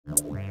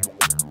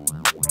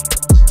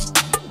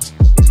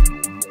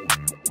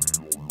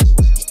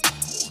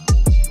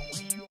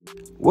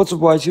What's up,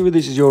 YTV?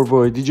 This is your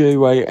boy DJ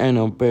Y, and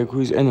I'm back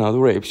with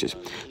another episode.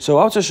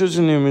 So after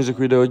shooting a music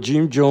video,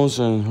 Jim Jones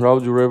and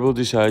Rowdy Rebel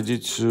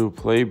decided to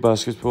play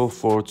basketball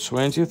for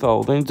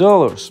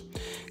 $20,000.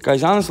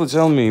 Guys, honestly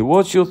tell me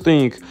what you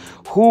think.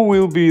 Who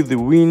will be the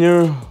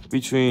winner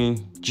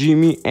between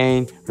Jimmy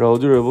and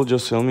Rowdy Rebel?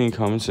 Just tell me in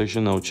comment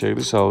section. Now check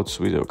this out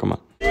video. Come on.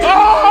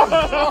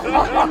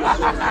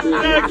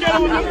 Yeah, get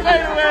him with the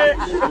fadeaway.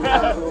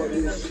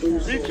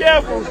 Be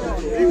careful,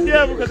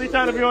 because he's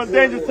trying to be on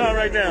danger time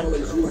right now.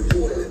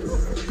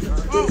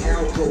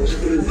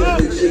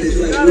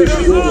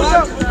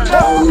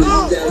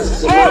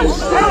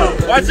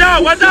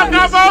 Watch out,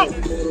 Gabo!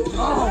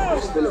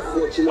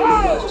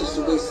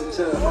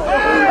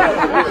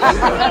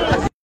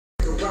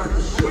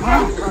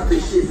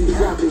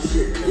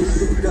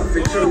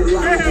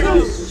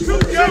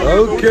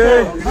 Okay.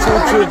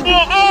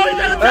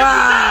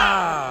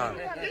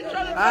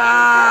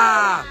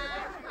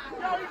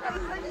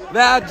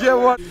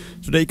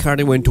 Today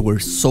Cardi went to her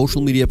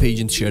social media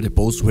page and shared a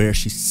post where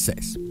she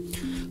says,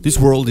 "This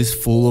world is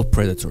full of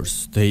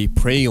predators. They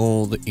prey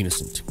on the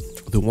innocent,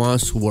 the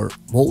ones who are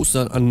most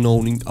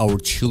unknown, our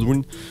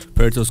children.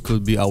 Predators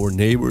could be our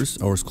neighbors,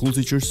 our school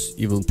teachers,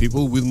 even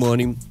people with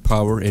money,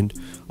 power, and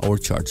our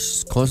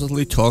churches.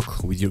 Constantly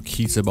talk with your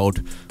kids about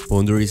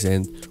boundaries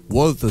and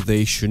what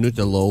they shouldn't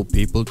allow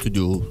people to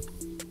do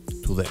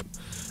to them."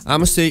 I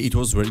must say it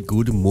was very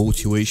good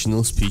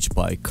motivational speech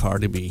by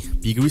Cardi B.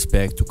 Big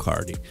respect to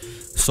Cardi.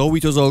 So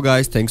it was all,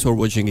 guys. Thanks for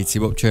watching. It's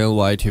hip hop channel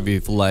YTV.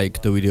 If you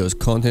like the video's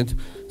content,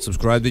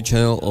 subscribe to the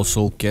channel,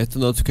 also get the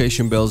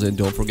notification bells, and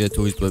don't forget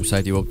to visit the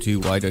website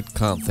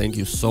hiphopty.com. Thank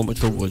you so much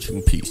for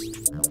watching. Peace.